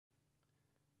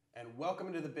and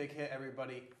welcome to the Big Hit,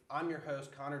 everybody. I'm your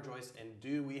host, Connor Joyce, and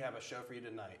do we have a show for you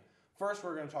tonight? First,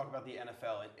 we're going to talk about the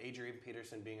NFL and Adrian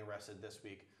Peterson being arrested this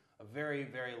week. A very,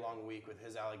 very long week with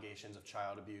his allegations of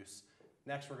child abuse.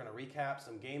 Next, we're going to recap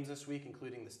some games this week,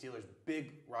 including the Steelers'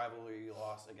 big rivalry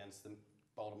loss against the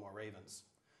Baltimore Ravens.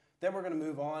 Then we're going to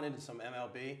move on into some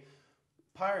MLB.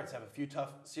 Pirates have a few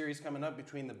tough series coming up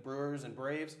between the Brewers and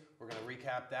Braves. We're going to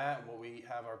recap that and what we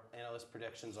have our analyst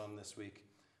predictions on this week.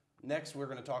 Next, we're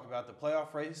going to talk about the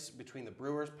playoff race between the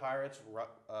Brewers, Pirates,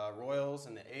 Royals,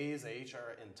 and the A's. They each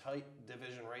are in tight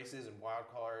division races and wild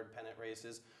card pennant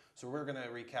races. So we're going to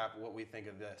recap what we think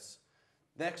of this.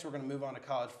 Next, we're going to move on to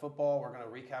college football. We're going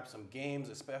to recap some games,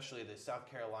 especially the South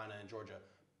Carolina and Georgia.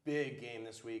 Big game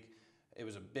this week. It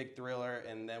was a big thriller.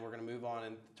 And then we're going to move on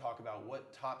and talk about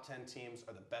what top 10 teams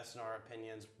are the best in our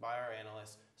opinions by our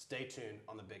analysts. Stay tuned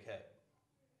on the Big Hit.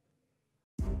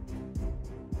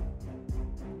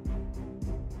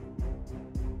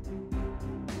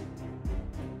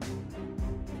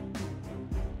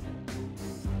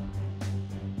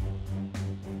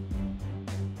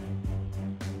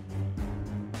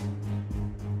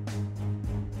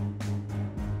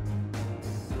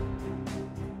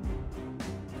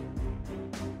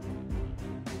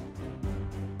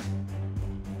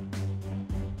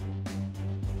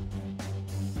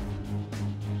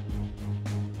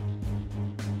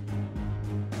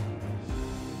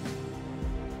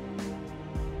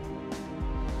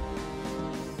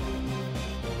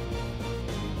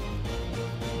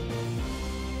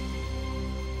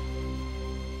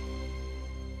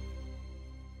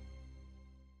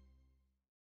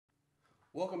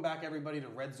 Welcome back, everybody, to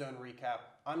Red Zone Recap.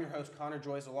 I'm your host, Connor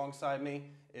Joyce. Alongside me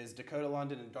is Dakota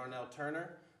London and Darnell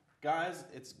Turner. Guys,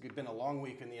 it's been a long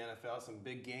week in the NFL, some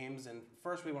big games. And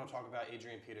first, we want to talk about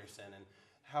Adrian Peterson and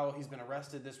how he's been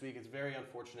arrested this week. It's very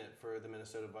unfortunate for the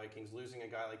Minnesota Vikings. Losing a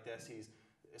guy like this, he's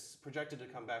projected to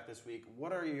come back this week.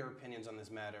 What are your opinions on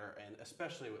this matter, and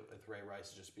especially with Ray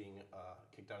Rice just being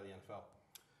kicked out of the NFL?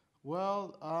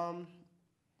 Well,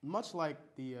 much like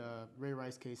the Ray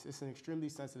Rice case, it's an extremely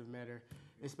sensitive matter,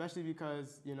 especially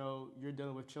because, you're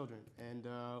dealing with children. And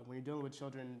when you're dealing with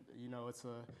children, it's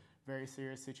a very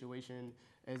serious situation.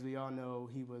 As we all know,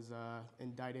 he was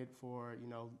indicted for,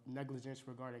 negligence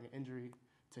regarding an injury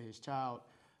to his child.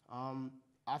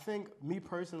 I think, me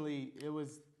personally,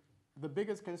 the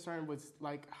biggest concern was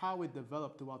like how it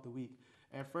developed throughout the week.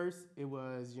 At first, it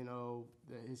was,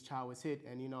 his child was hit,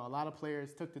 and, a lot of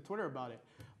players took to Twitter about it.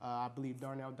 I believe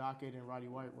Darnell Dockett and Roddy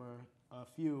White were a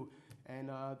few, and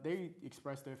they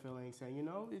expressed their feelings, saying,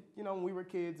 when we were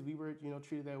kids, we were,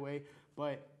 treated that way.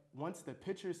 But once the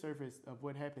picture surfaced of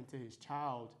what happened to his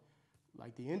child,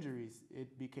 like the injuries,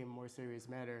 it became a more serious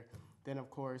matter. Then, of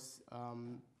course,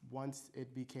 once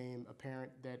it became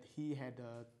apparent that he had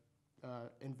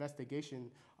investigation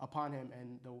upon him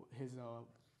and his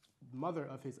mother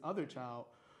of his other child,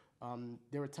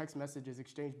 there were text messages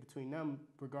exchanged between them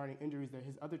regarding injuries that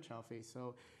his other child faced.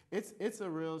 So it's a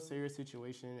real serious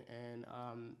situation, and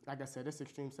like I said, it's an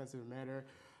extreme sensitive matter.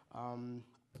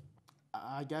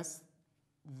 I guess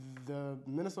the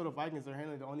Minnesota Vikings are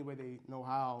handling it the only way they know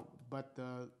how, but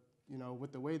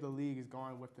with the way the league is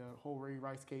going with the whole Ray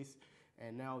Rice case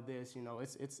and now this,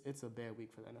 it's a bad week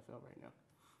for the NFL right now.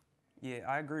 Yeah,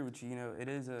 I agree with you. It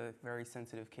is a very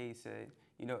sensitive case.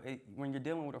 When you're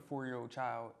dealing with a 4-year-old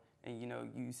child, and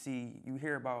you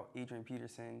hear about Adrian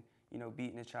Peterson,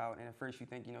 beating his child, and at first you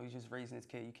think, he's just raising his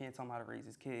kid. You can't tell him how to raise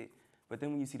his kid. But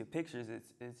then when you see the pictures,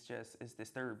 it's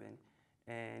disturbing.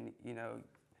 And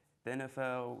the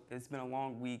NFL, it's been a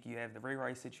long week. You have the Ray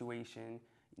Rice situation.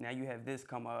 Now you have this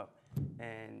come up,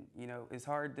 and it's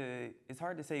hard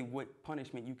to say what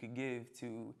punishment you could give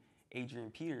to Adrian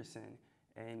Peterson.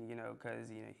 And because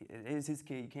it is his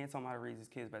kid, you can't tell him how to raise his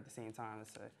kids, but at the same time,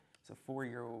 it's a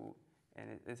 4-year-old,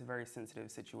 and it's a very sensitive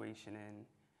situation.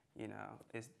 And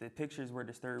the pictures were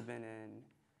disturbing, and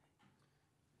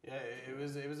yeah, it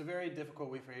was a very difficult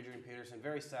week for Adrian Peterson.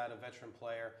 Very sad, a veteran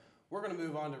player. We're going to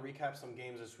move on to recap some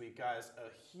games this week, guys.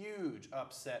 A huge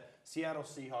upset. Seattle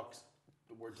Seahawks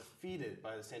were defeated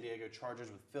by the San Diego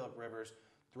Chargers with Phillip Rivers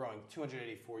throwing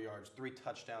 284 yards, 3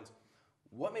 touchdowns.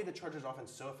 What made the Chargers offense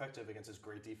so effective against this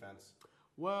great defense?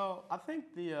 Well, I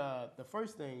think the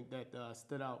first thing that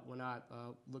stood out when I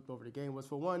looked over the game was,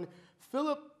 for one,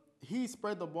 Phillip, he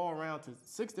spread the ball around to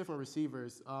 6 different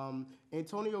receivers.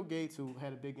 Antonio Gates, who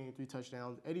had a big game, 3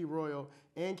 touchdowns, Eddie Royal,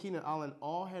 and Keenan Allen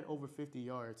all had over 50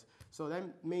 yards. So that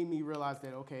made me realize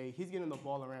that, okay, he's getting the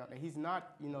ball around, and he's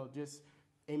not, just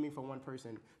aiming for one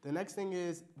person. The next thing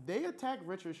is they attacked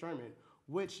Richard Sherman,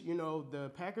 which,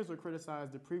 the Packers were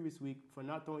criticized the previous week for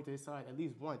not throwing to his side at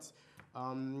least once.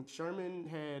 Sherman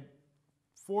had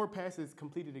 4 passes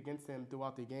completed against him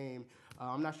throughout the game.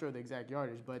 I'm not sure of the exact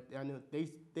yardage, but I know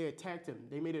they attacked him.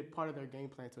 They made it part of their game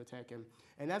plan to attack him.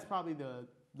 And that's probably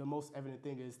the most evident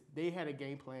thing is they had a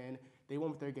game plan. They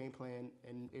went with their game plan,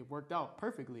 and it worked out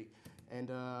perfectly. And,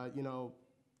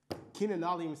 Keenan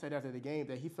Allen even said after the game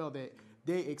that he felt that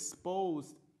they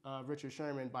exposed Richard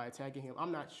Sherman by attacking him.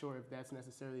 I'm not sure if that's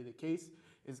necessarily the case.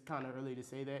 It's kind of early to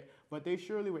say that. But they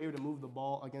surely were able to move the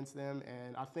ball against them.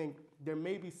 And I think there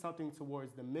may be something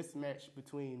towards the mismatch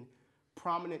between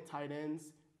prominent tight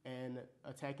ends and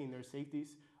attacking their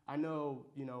safeties. I know,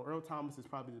 Earl Thomas is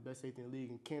probably the best safety in the league,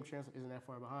 and Cam Chancellor isn't that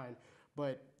far behind.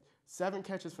 But 7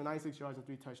 catches for 96 yards and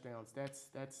 3 touchdowns, that's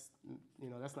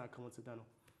not coincidental.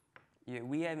 Yeah,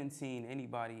 we haven't seen any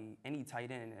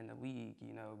tight end in the league,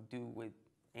 do what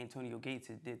Antonio Gates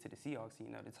did to the Seahawks.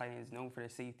 The tight ends known for their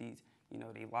safeties.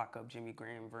 They lock up Jimmy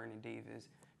Graham, Vernon Davis.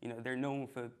 They're known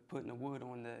for putting the wood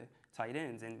on the tight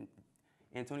ends. And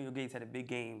Antonio Gates had a big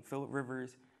game. Phillip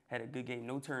Rivers had a good game,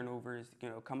 no turnovers.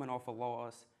 Coming off a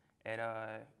loss at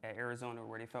Arizona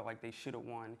where they felt like they should have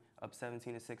won, up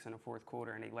 17-6 in the fourth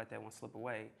quarter, and they let that one slip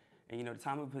away. And the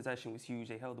time of possession was huge.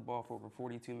 They held the ball for over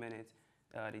 42 minutes.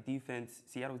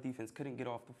 Seattle's defense couldn't get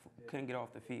off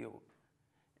the field,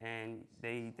 and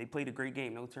they played a great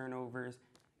game, no turnovers,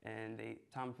 and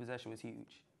time of possession was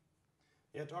huge.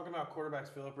 Yeah, talking about quarterbacks,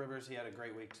 Phillip Rivers, he had a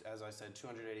great week, as I said,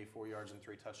 284 yards and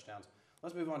 3 touchdowns.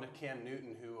 Let's move on to Cam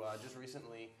Newton, who just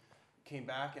recently came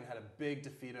back and had a big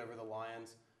defeat over the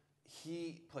Lions.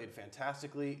 He played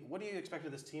fantastically. What do you expect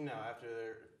of this team now after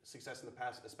their success in the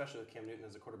past, especially with Cam Newton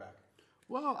as a quarterback?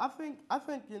 Well, I think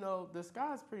the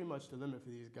sky's pretty much the limit for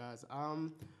these guys.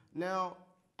 Now,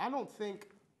 I don't think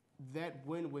that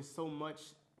win was so much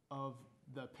of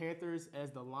the Panthers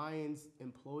as the Lions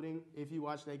imploding. If you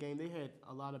watch that game, they had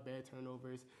a lot of bad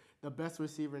turnovers. The best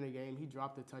receiver in the game, he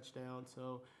dropped a touchdown.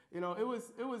 So, it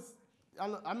was.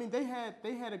 I mean, they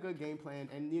had a good game plan,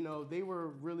 and they were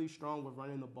really strong with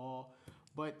running the ball.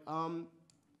 But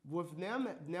with them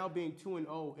now being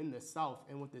 2-0 in the South,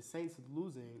 and with the Saints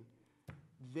losing,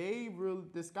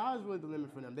 the sky's really the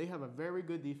limit for them. They have a very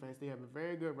good defense. They have a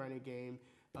very good running game.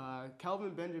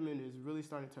 Kelvin Benjamin is really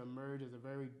starting to emerge as a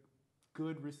very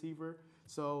good receiver.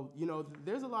 So,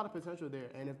 there's a lot of potential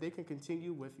there. And if they can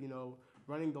continue with,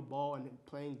 running the ball and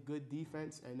playing good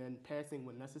defense and then passing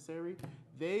when necessary,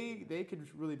 they could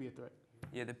really be a threat.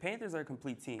 Yeah, the Panthers are a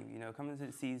complete team. Coming into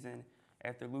the season,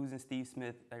 after losing Steve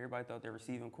Smith, everybody thought their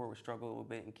receiving core would struggle a little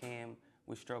bit, and Cam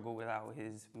would struggle without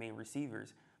his main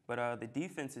receivers. But the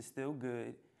defense is still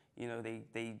good.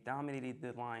 They dominated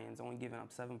the Lions, only giving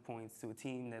up 7 points to a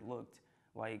team that looked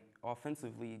like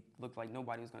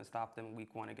nobody was going to stop them in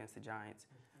week 1 against the Giants.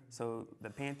 So the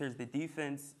Panthers, the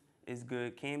defense is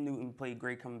good. Cam Newton played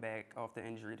great coming back off the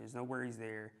injury. There's no worries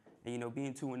there. And,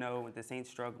 being 2-0 with the Saints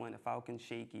struggling, the Falcons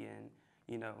shaky, and,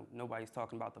 nobody's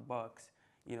talking about the Bucs.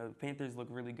 The Panthers look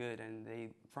really good, and they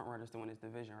front runners to win this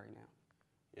division right now.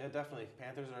 Yeah, definitely.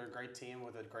 Panthers are a great team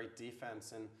with a great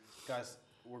defense. And, guys,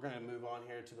 we're going to move on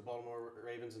here to the Baltimore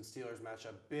Ravens and Steelers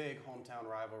matchup. Big hometown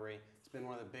rivalry. It's been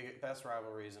one of the best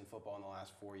rivalries in football in the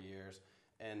last 4 years.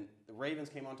 And the Ravens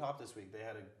came on top this week. They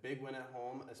had a big win at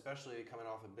home, especially coming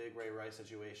off a big Ray Rice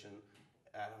situation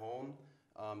at home.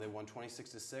 They won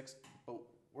 26-6. But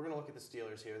we're going to look at the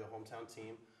Steelers here, the hometown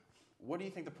team. What do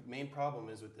you think the main problem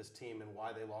is with this team and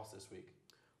why they lost this week?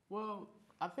 Well,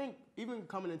 I think even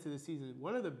coming into the season,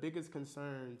 one of the biggest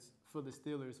concerns for the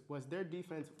Steelers was their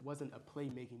defense wasn't a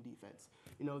playmaking defense.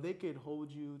 They could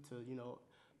hold you to,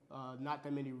 not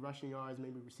that many rushing yards,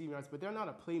 maybe receiving yards, but they're not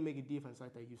a playmaking defense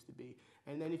like they used to be.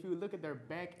 And then if you look at their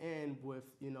back end with,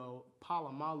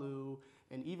 Palomalu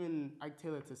and even Ike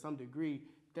Taylor to some degree,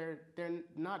 they're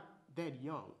not that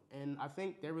young. And I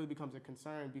think that really becomes a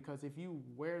concern because if you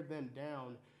wear them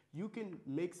down, you can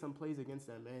make some plays against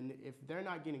them. And if they're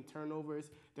not getting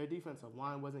turnovers, their defensive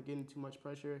line wasn't getting too much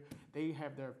pressure, they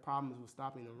have their problems with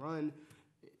stopping the run,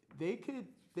 they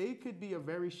could be a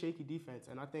very shaky defense.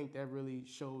 And I think that really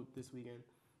showed this weekend.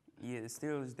 Yeah, the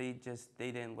Steelers,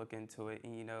 they didn't look into it.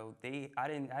 And,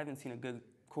 I haven't seen a good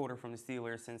quarter from the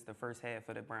Steelers since the first half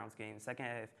of the Browns game. The second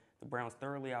half, the Browns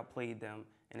thoroughly outplayed them,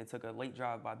 and it took a late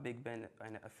drive by Big Ben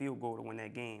and a field goal to win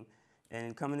that game.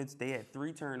 And coming into, they had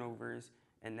 3 turnovers.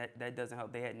 And that doesn't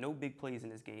help. They had no big plays in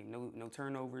this game. No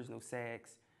turnovers, no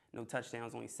sacks, no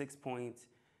touchdowns, only 6 points.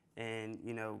 And,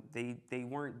 they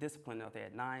weren't disciplined enough. They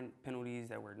had 9 penalties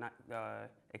that were not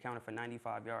accounted for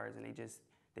 95 yards. And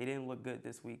they didn't look good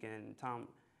this weekend.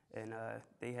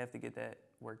 They have to get that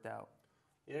worked out.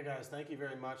 Yeah, guys, thank you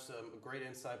very much. Some great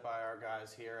insight by our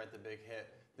guys here at The Big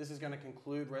Hit. This is going to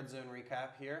conclude Red Zone Recap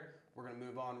here. we're going to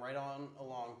move on right on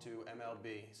along to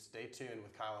MLB. Stay tuned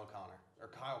with Kyle Kondor.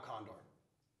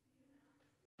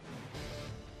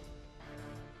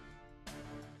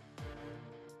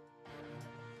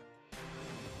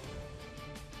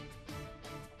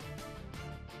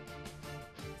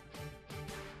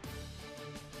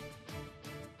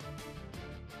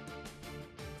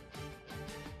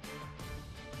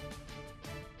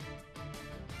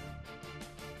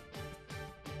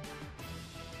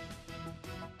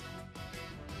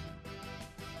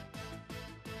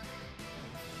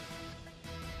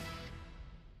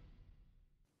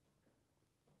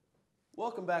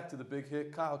 Welcome back to The Big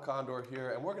Hit. Kyle Kondor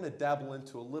here, and we're going to dabble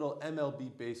into a little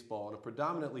MLB baseball on a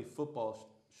predominantly football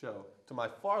show. To my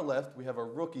far left, we have a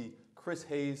rookie, Chris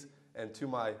Hayes, and to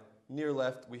my near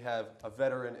left, we have a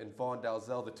veteran in Vaughn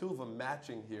Dalzell. The two of them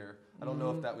matching here. I don't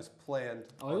know if that was planned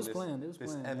on this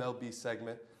MLB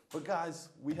segment. But guys,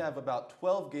 we have about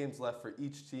 12 games left for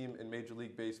each team in Major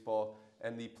League Baseball,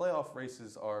 and the playoff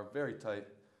races are very tight.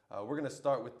 We're going to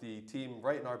start with the team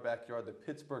right in our backyard, the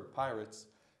Pittsburgh Pirates.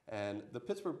 And the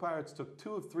Pittsburgh Pirates took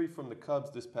 2 of 3 from the Cubs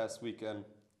this past weekend.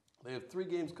 They have 3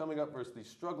 games coming up versus the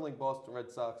struggling Boston Red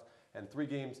Sox and 3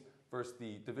 games versus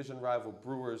the division rival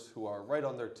Brewers, who are right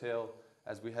on their tail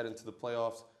as we head into the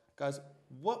playoffs. Guys,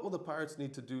 what will the Pirates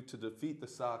need to do to defeat the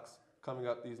Sox coming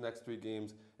up these next 3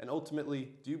 games? And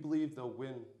ultimately, do you believe they'll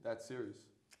win that series?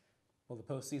 Well,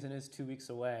 the postseason is 2 weeks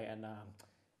away, and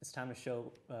it's time to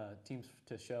show teams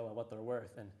to show what they're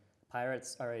worth. And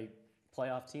Pirates are a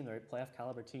playoff team. They're a playoff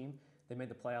caliber team. They made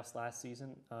the playoffs last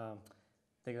season.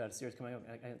 They got a series coming up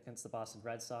against the Boston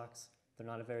Red Sox. They're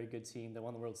not a very good team. They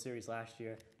won the World Series last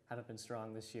year. Haven't been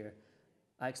strong this year.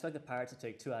 I expect the Pirates to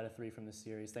take 2 out of 3 from this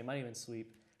series. They might even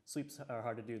sweep. Sweeps are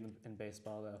hard to do in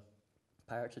baseball, though.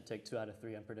 Pirates should take 2 out of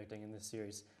 3, I'm predicting, in this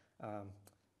series.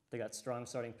 They got strong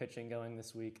starting pitching going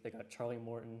this week. They got Charlie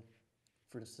Morton,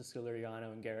 Francisco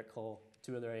Liriano, and Garrett Cole,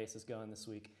 2 of their aces going this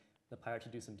week. The Pirates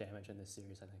should do some damage in this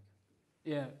series, I think.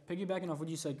 Yeah, piggybacking off what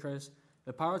you said, Chris,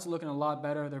 the Pirates are looking a lot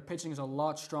better. Their pitching is a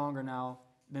lot stronger now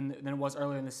than it was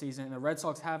earlier in the season. And the Red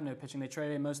Sox have no pitching. They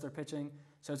traded most of their pitching,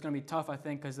 so it's going to be tough, I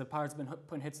think, because the Pirates have been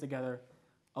putting hits together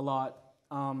a lot.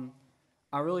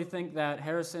 I really think that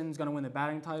Harrison's going to win the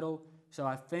batting title, so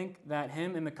I think that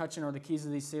him and McCutchen are the keys to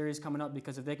these series coming up,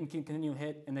 because if they can continue to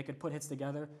hit and they can put hits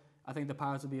together, I think the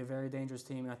Pirates will be a very dangerous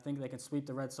team, and I think they can sweep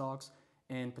the Red Sox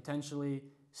and potentially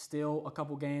steal a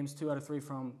couple games, 2 out of 3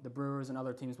 from the Brewers and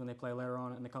other teams when they play later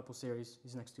on in a couple series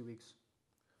these next 2 weeks.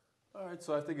 All right,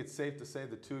 so I think it's safe to say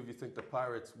the two of you think the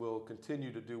Pirates will continue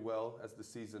to do well as the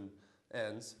season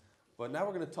ends. But now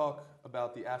we're going to talk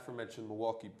about the aforementioned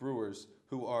Milwaukee Brewers,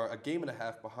 who are a game and a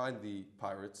half behind the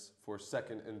Pirates for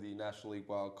second in the National League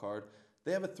wild card.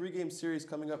 They have a 3-game series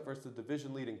coming up versus the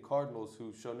division-leading Cardinals,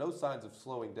 who show no signs of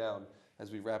slowing down as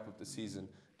we wrap up the season.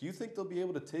 Do you think they'll be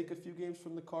able to take a few games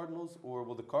from the Cardinals, or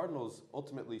will the Cardinals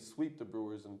ultimately sweep the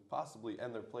Brewers and possibly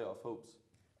end their playoff hopes?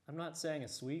 I'm not saying a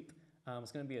sweep.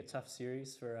 It's going to be a tough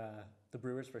series for the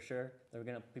Brewers for sure. They're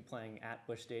going to be playing at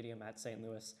Busch Stadium at St.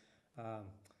 Louis.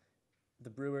 The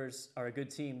Brewers are a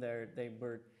good team. They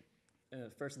were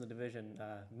first in the division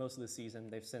most of the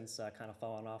season. They've since kind of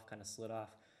fallen off, kind of slid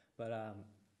off. But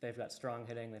they've got strong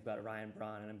hitting. They've got Ryan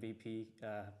Braun, an MVP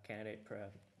candidate for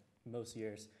most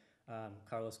years.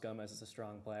 Carlos Gomez is a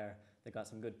strong player. They got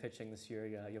some good pitching this year.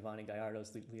 Giovanni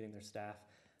Gallardo's leading their staff.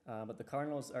 But the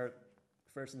Cardinals are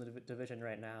first in the division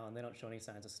right now, and they don't show any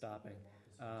signs of stopping.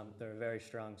 They're a very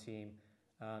strong team.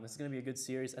 This is going to be a good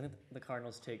series. I think the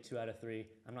Cardinals take 2 out of 3.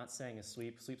 I'm not saying a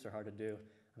sweep. Sweeps are hard to do.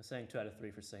 I'm saying 2 out of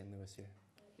 3 for St. Louis here.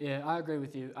 Yeah, I agree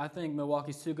with you. I think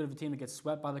Milwaukee's too good of a team to get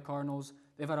swept by the Cardinals.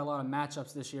 They've had a lot of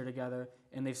matchups this year together,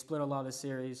 and they've split a lot of the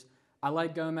series. I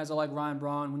like Gomez. I like Ryan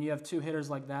Braun. When you have 2 hitters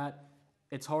like that,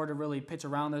 it's hard to really pitch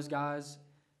around those guys.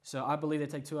 So I believe they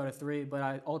take 2 out of 3, but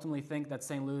I ultimately think that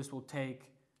St. Louis will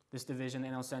take this division, the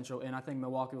NL Central, and I think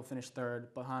Milwaukee will finish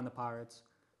 3rd behind the Pirates.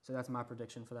 So that's my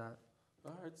prediction for that.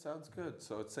 All right, sounds good.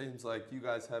 So it seems like you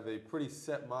guys have a pretty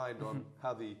set mind on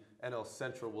how the NL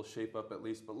Central will shape up at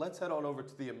least. But let's head on over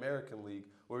to the American League,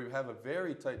 where we have a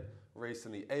very tight race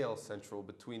in the AL Central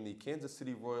between the Kansas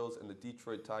City Royals and the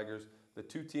Detroit Tigers. The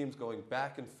 2 teams going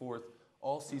back and forth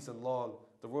all season long.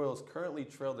 The Royals currently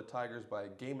trail the Tigers by a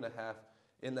game and a half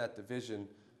in that division.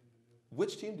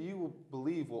 Which team do you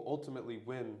believe will ultimately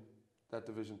win that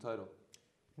division title?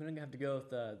 I'm going to have to go with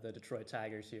the Detroit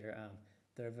Tigers here.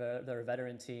 They're a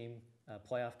veteran team, a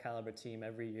playoff caliber team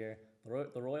every year.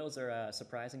 The Royals are a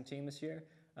surprising team this year.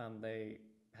 They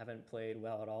haven't played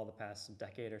well at all the past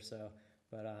decade or so,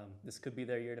 but this could be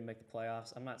their year to make the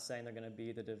playoffs. I'm not saying they're going to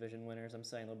be the division winners. I'm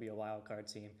saying they'll be a wild card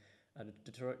team.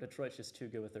 Detroit's just too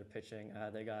good with their pitching.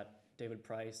 They got David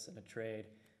Price in a trade.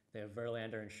 They have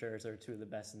Verlander and Scherzer, two of the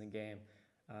best in the game.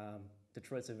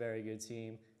 Detroit's a very good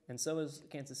team, and so is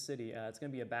Kansas City. It's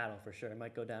going to be a battle for sure. It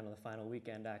might go down to the final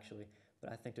weekend, actually,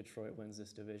 but I think Detroit wins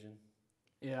this division.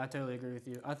 Yeah, I totally agree with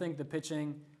you. I think the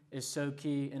pitching is so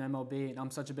key in MLB, and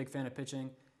I'm such a big fan of pitching.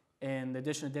 And the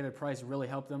addition of David Price really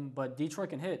helped them. But Detroit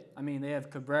can hit. I mean, they have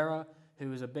Cabrera,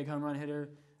 who is a big home run hitter.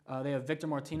 They have Victor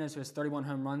Martinez, who has 31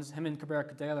 home runs. Him and Cabrera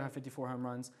together have 54 home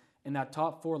runs. And that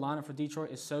top four lineup for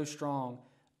Detroit is so strong.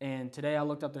 And today I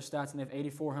looked up their stats, and they have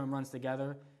 84 home runs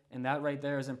together. And that right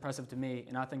there is impressive to me.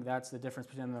 And I think that's the difference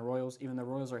between them and the Royals, even the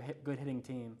Royals are a good hitting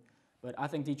team. But I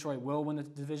think Detroit will win the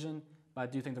division. But I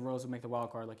do think the Royals will make the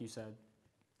wild card, like you said.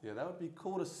 Yeah, that would be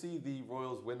cool to see the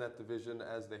Royals win that division,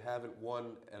 as they haven't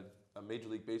won a Major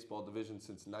League Baseball division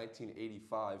since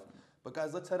 1985. But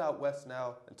guys, let's head out west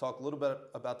now and talk a little bit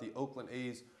about the Oakland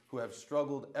A's, who have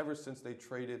struggled ever since they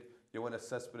traded Yoenis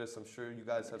Cespedes. I'm sure you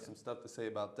guys have some stuff to say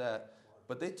about that.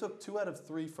 But they took 2 out of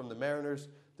 3 from the Mariners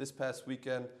this past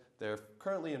weekend. They're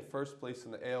currently in first place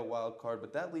in the AL wild card,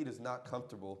 but that lead is not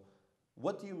comfortable.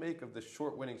 What do you make of the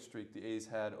short winning streak the A's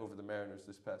had over the Mariners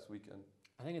this past weekend?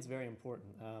 I think it's very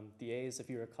important. The A's, if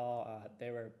you recall, they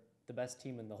were the best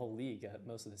team in the whole league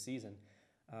most of the season.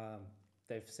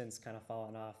 They've since kind of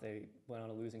fallen off. They went on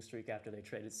a losing streak after they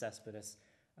traded Cespedes.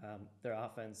 Their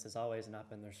offense has always not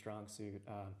been their strong suit.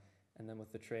 And then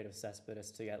with the trade of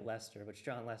Cespedes to get Lester, which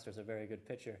John Lester's a very good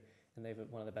pitcher, and they've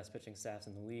one of the best pitching staffs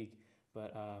in the league.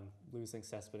 But losing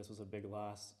Cespedes was a big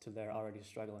loss to their already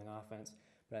struggling offense.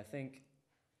 But I think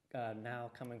now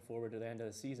coming forward to the end of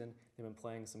the season, they've been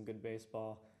playing some good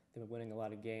baseball. They've been winning a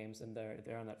lot of games, and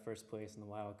they're on that first place in the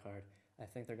wild card. I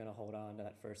think they're going to hold on to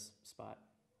that first spot.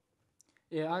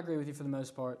 Yeah, I agree with you for the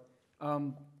most part.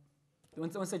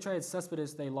 Once they traded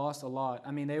Cespedes, they lost a lot.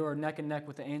 I mean, they were neck and neck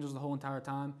with the Angels the whole entire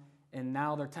time, and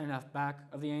now they're 10.5 back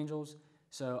of the Angels.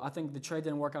 So I think the trade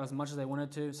didn't work out as much as they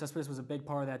wanted to. Cespedes was a big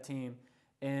part of that team,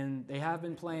 and they have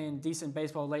been playing decent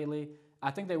baseball lately. I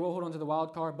think they will hold on to the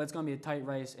wild card, but it's going to be a tight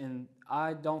race, and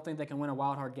I don't think they can win a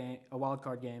wild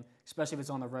card game, especially if it's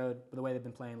on the road, the way they've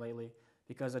been playing lately.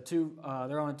 Because they're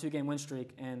on a 2-game win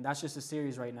streak, and that's just a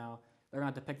series right now. They're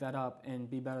going to have to pick that up and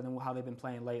be better than how they've been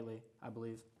playing lately, I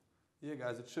believe. Yeah,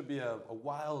 guys, it should be a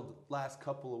wild last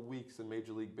couple of weeks in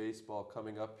Major League Baseball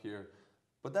coming up here.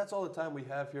 But that's all the time we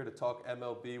have here to talk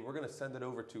MLB. We're going to send it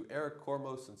over to Eric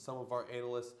Kormos and some of our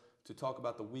analysts to talk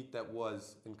about the week that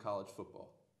was in college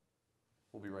football.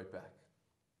 We'll be right back.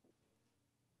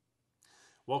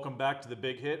 Welcome back to The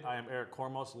Big Hit. I am Eric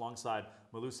Kormos alongside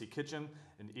Malusi Kitchen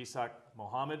and Isak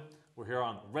Mohammed. We're here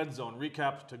on Red Zone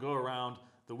Recap to go around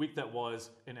the week that was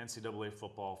in NCAA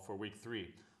football for week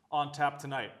 3. On tap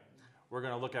tonight, we're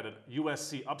going to look at a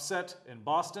USC upset in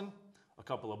Boston, a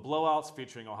couple of blowouts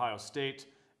featuring Ohio State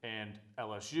and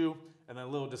LSU, and then a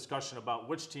little discussion about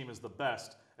which team is the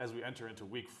best as we enter into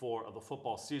week 4 of the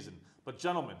football season. But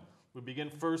gentlemen, we begin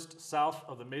first south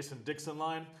of the Mason-Dixon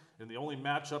line in the only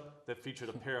matchup that featured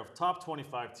a pair of top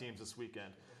 25 teams this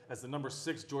weekend, as the number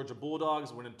 6 Georgia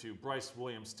Bulldogs went into Bryce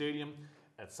Williams Stadium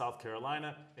at South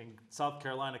Carolina, and South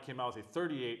Carolina came out with a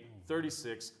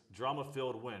 38-36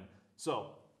 drama-filled win.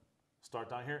 So, start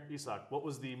down here. Isak, what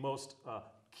was the most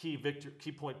key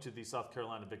point to the South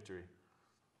Carolina victory?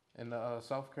 In the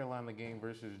South Carolina game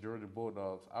versus Georgia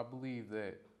Bulldogs, I believe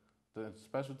that the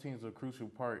special teams are a crucial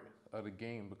part of the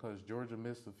game because Georgia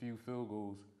missed a few field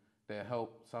goals that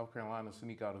helped South Carolina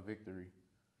sneak out a victory.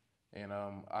 And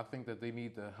I think that they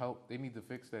need to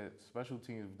fix that special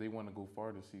teams if they want to go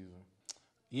far this season.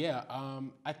 Yeah,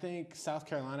 I think South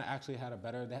Carolina actually had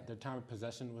their time of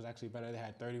possession was actually better. They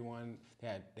had 31,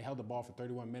 they held the ball for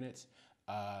 31 minutes.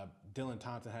 Dylan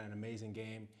Thompson had an amazing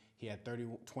game. He had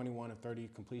 21 of 30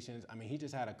 completions. I mean, he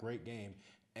just had a great game.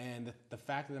 And the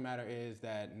fact of the matter is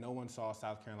that no one saw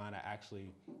South Carolina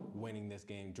actually winning this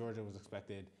game. Georgia was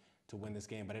expected to win this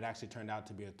game, but it actually turned out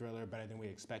to be a thriller, better than we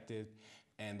expected.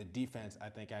 And the defense, I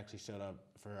think, actually showed up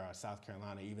for South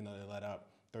Carolina. Even though they let up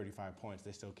 35 points,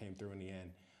 they still came through in the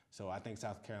end. So I think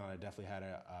South Carolina definitely had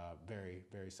a very,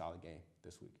 very solid game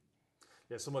this week.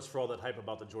 Yeah, so much for all that hype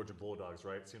about the Georgia Bulldogs,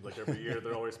 right? It seems like every year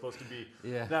they're always supposed to be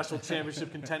national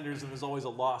championship contenders, and there's always a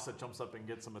loss that jumps up and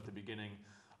gets them at the beginning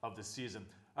of the season.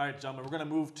 All right, gentlemen, we're going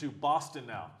to move to Boston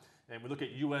now, and we look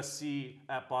at USC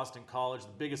at Boston College, the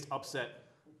biggest upset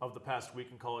of the past week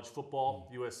in college football.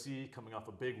 USC coming off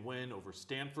a big win over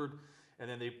Stanford, and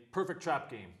then the perfect trap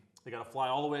game. They got to fly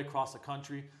all the way across the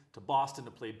country to Boston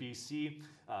to play BC.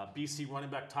 BC running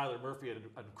back Tyler Murphy had an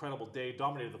incredible day,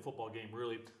 dominated the football game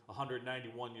really,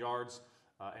 191 yards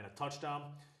and a touchdown.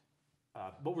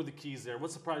 What were the keys there?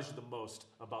 What surprised you the most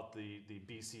about the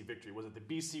BC victory? Was it the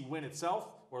BC win itself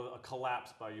or a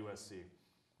collapse by USC?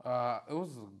 It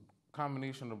was a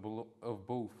combination of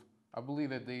both. I believe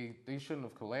that they shouldn't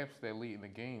have collapsed that late in the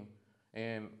game.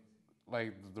 And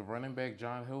like the running back,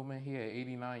 John Hillman, he had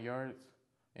 89 yards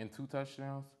and 2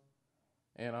 touchdowns.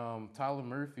 And Tyler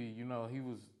Murphy, you know,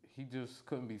 he just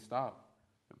couldn't be stopped.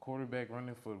 The quarterback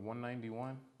running for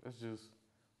 191. It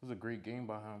was a great game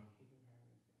by him.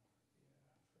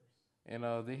 And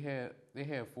they had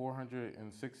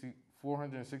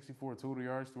 464 total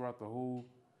yards throughout the whole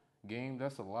game.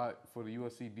 That's a lot for the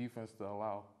USC defense to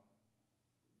allow.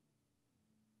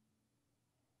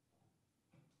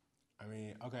 I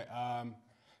mean, okay.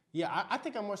 Yeah, I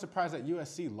think I'm more surprised that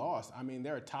USC lost. I mean,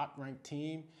 they're a top-ranked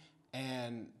team,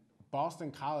 and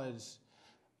Boston College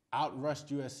outrushed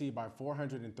USC by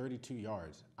 432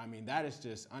 yards. I mean, that is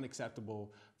just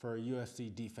unacceptable for a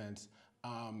USC defense.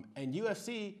 And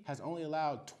USC has only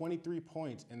allowed 23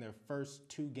 points in their first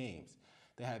 2 games.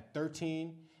 They had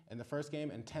 13 in the first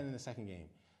game and 10 in the second game.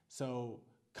 So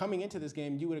coming into this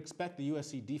game, you would expect the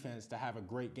USC defense to have a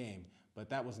great game, but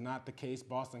that was not the case.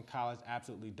 Boston College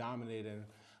absolutely dominated,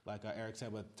 like Eric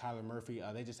said, with Tyler Murphy.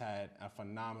 They just had a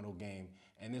phenomenal game,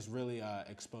 and this really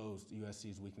exposed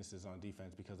USC's weaknesses on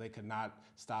defense because they could not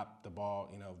stop the ball,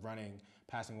 you know, running,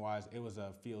 passing-wise. It was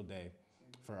a field day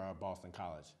for Boston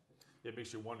College. It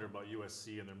makes you wonder about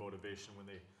USC and their motivation when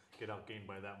they get outgained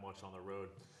by that much on the road.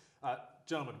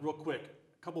 Gentlemen, real quick,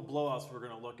 a couple blowouts we're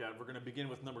going to look at. We're going to begin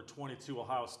with number 22,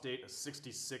 Ohio State, a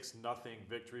 66-0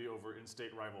 victory over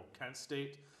in-state rival Kent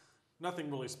State.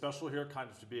 Nothing really special here, kind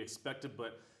of to be expected,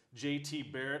 but J.T.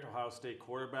 Barrett, Ohio State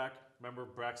quarterback, remember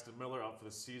Braxton Miller out for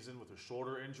the season with a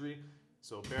shoulder injury,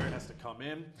 so Barrett has to come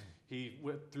in. He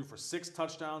threw for 6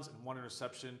 touchdowns and 1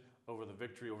 interception over the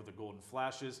victory over the Golden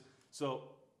Flashes.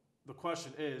 So the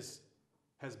question is,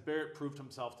 has Barrett proved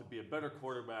himself to be a better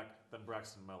quarterback than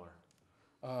Braxton Miller?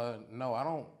 No, I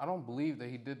don't believe that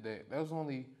he did that.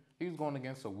 He was going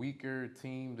against a weaker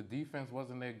team. The defense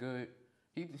wasn't that good.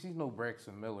 He's no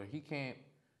Braxton Miller. He can't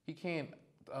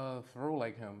throw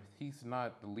like him. He's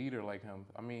not the leader like him.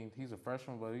 I mean, he's a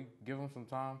freshman, but give him some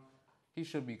time. He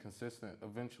should be consistent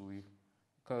eventually.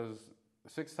 Because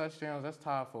 6 touchdowns, that's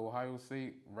tied for Ohio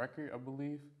State record, I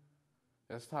believe.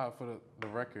 That's tied for the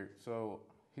record. So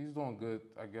he's doing good,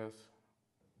 I guess.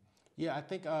 Yeah, I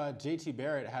think J.T.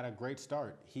 Barrett had a great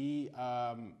start. He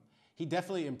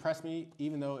definitely impressed me,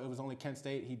 even though it was only Kent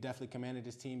State. He definitely commanded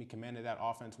his team. He commanded that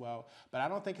offense well. But I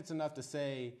don't think it's enough to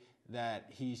say that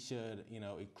he should, you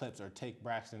know, eclipse or take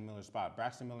Braxton Miller's spot.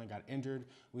 Braxton Miller got injured.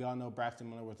 We all know Braxton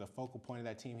Miller was the focal point of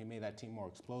that team. He made that team more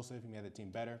explosive. He made that team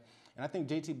better. And I think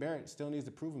J.T. Barrett still needs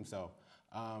to prove himself.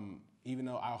 Even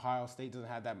though Ohio State doesn't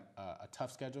have that a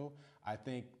tough schedule, I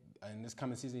think in this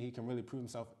coming season he can really prove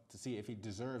himself to see if he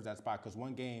deserves that spot. Because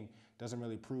one game doesn't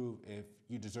really prove if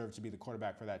you deserve to be the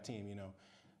quarterback for that team. You know,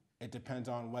 it depends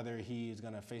on whether he's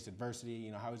going to face adversity.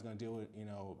 You know, how he's going to deal with, you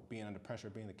know, being under pressure,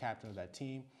 being the captain of that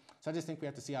team. So I just think we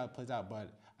have to see how it plays out. But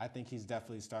I think he's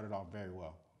definitely started off very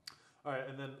well. All right,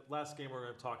 and then last game we're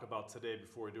going to talk about today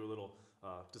before we do a little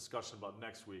discussion about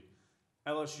next week.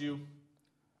 LSU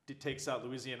takes out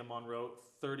Louisiana Monroe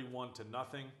 31-0.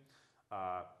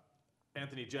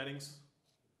 Anthony Jennings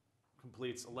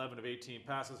completes 11 of 18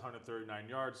 passes, 139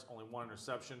 yards, only 1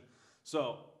 interception.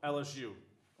 So LSU,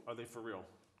 are they for real?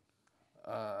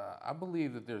 I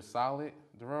believe that they're solid.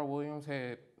 Darrell Williams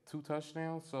had 2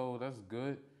 touchdowns, so that's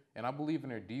good. And I believe in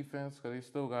their defense because they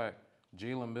still got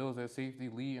Jalen Mills at safety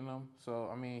leading them. So,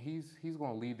 I mean, he's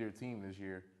going to lead their team this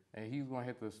year. And he's going to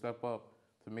have to step up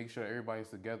to make sure everybody's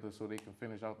together so they can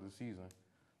finish out the season.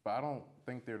 But I don't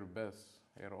think they're the best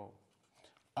at all.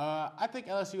 I think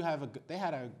LSU they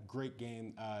had a great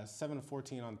game, 7 of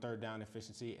 14 on third down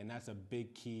efficiency, and that's a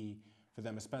big key for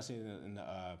them, especially in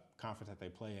the conference that they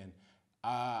play in.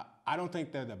 I don't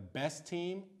think they're the best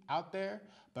team out there,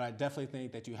 but I definitely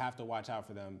think that you have to watch out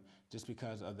for them just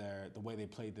because of the way they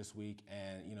played this week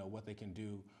and, you know, what they can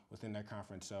do within their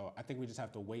conference. So I think we just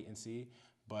have to wait and see.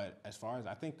 But as far as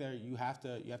I think you have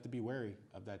to be wary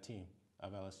of that team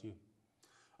of LSU.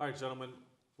 All right, gentlemen.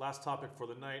 Last topic for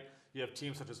the night. You have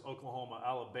teams such as Oklahoma,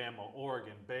 Alabama,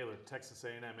 Oregon, Baylor, Texas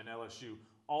A&M, and LSU,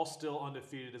 all still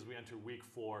undefeated as we enter week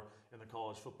 4 in the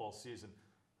college football season.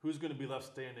 Who's going to be left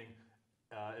standing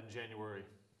in January?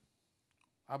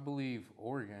 I believe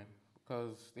Oregon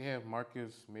because they have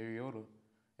Marcus Mariota,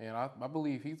 and I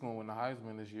believe he's going to win the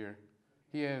Heisman this year.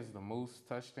 He has the most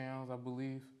touchdowns, I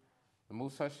believe, the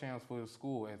most touchdowns for his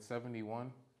school at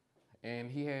 71, and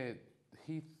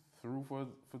he threw for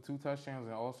 2 touchdowns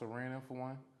and also ran in for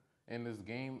 1. in this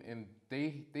game, and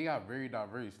they got very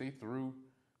diverse. They threw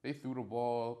the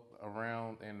ball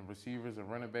around, and receivers and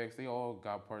running backs, they all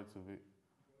got parts of it.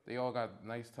 They all got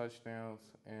nice touchdowns,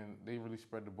 and they really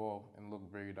spread the ball and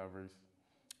looked very diverse.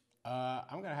 I'm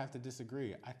going to have to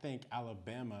disagree. I think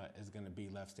Alabama is going to be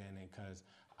left standing because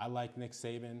I like Nick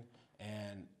Saban,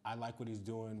 and I like what he's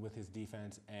doing with his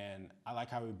defense, and I like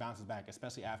how he bounces back,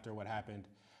 especially after what happened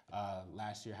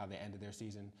last year, how they ended their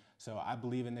season. So I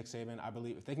believe in Nick Saban. I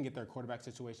believe if they can get their quarterback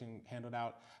situation handled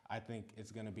out, I think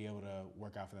it's going to be able to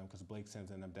work out for them because Blake Sims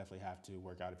and them definitely have to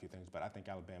work out a few things. But I think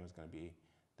Alabama is going to be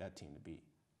that team to beat.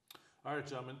 All right,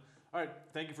 gentlemen. All right,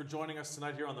 thank you for joining us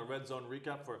tonight here on the Red Zone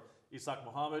Recap for Isak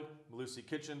Mohammed, Malusi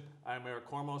Kitchen. I am Eric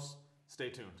Kormos. Stay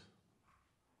tuned.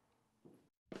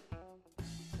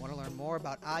 Want to learn more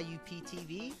about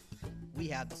IUP-TV? We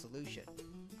have the solution.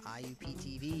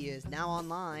 IUP-TV is now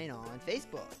online on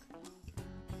Facebook.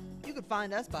 You can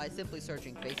find us by simply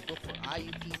searching Facebook for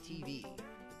IUP-TV.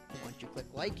 Once you click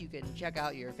like, you can check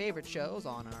out your favorite shows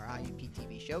on our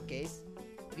IUP-TV showcase,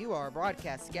 view our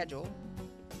broadcast schedule,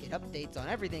 get updates on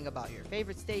everything about your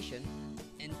favorite station,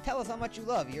 and tell us how much you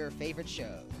love your favorite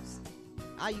shows.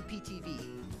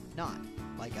 IUP-TV, not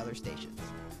like other stations.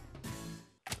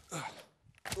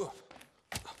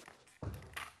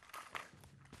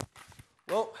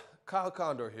 Well, Kyle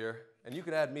Kondor here, and you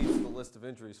can add me to the list of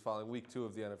injuries following week 2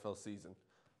 of the NFL season.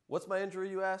 What's my injury,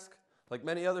 you ask? Like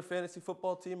many other fantasy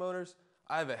football team owners,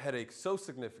 I have a headache so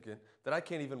significant that I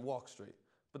can't even walk straight.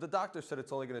 But the doctor said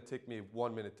it's only going to take me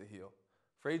 1 minute to heal.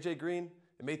 For AJ Green,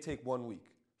 it may take 1 week.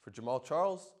 For Jamal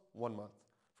Charles, 1 month.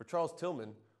 For Charles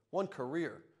Tillman, 1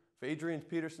 career. For Adrian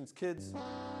Peterson's kids,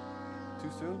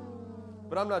 too soon?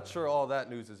 But I'm not sure all that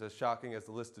news is as shocking as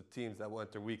the list of teams that will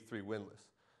enter week 3 winless.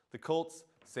 The Colts,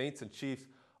 Saints, and Chiefs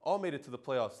all made it to the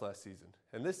playoffs last season.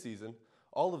 And this season,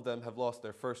 all of them have lost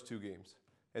their first 2 games.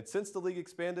 And since the league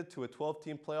expanded to a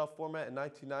 12-team playoff format in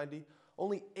 1990,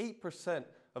 only 8%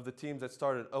 of the teams that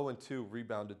started 0-2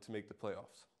 rebounded to make the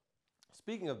playoffs.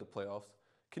 Speaking of the playoffs,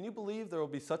 can you believe there will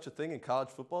be such a thing in college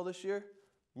football this year?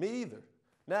 Me either.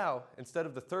 Now, instead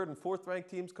of the 3rd and 4th ranked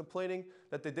teams complaining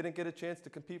that they didn't get a chance to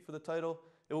compete for the title,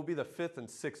 it will be the 5th and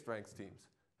 6th ranked teams.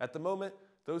 At the moment,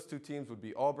 those 2 teams would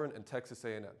be Auburn and Texas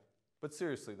A&M. But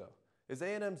seriously though, is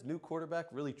A&M's new quarterback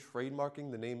really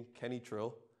trademarking the name Kenny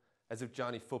Trill? As if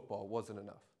Johnny Football wasn't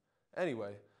enough.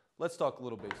 Anyway, let's talk a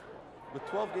little baseball. With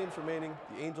 12 games remaining,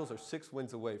 the Angels are 6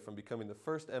 wins away from becoming the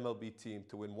first MLB team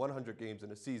to win 100 games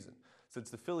in a season, since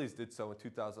the Phillies did so in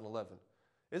 2011.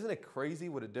 Isn't it crazy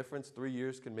what a difference 3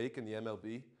 years can make in the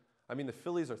MLB? I mean, the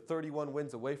Phillies are 31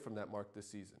 wins away from that mark this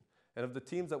season. And of the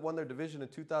teams that won their division in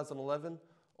 2011,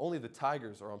 only the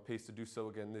Tigers are on pace to do so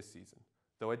again this season.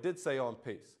 Though I did say on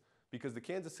pace, because the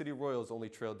Kansas City Royals only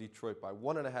trailed Detroit by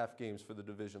 1.5 games for the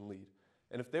division lead.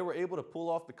 And if they were able to pull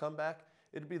off the comeback,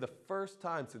 it'd be the first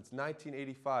time since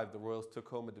 1985 the Royals took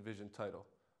home a division title.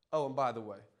 Oh, and by the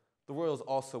way, the Royals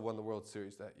also won the World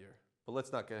Series that year. But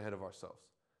let's not get ahead of ourselves.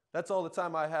 That's all the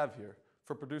time I have here.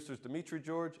 For producers Dimitri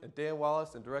George and Dan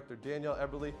Wallace and director Danielle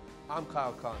Eberly, I'm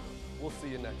Kyle Kondor. We'll see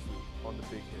you next week on The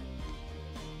Big Hit.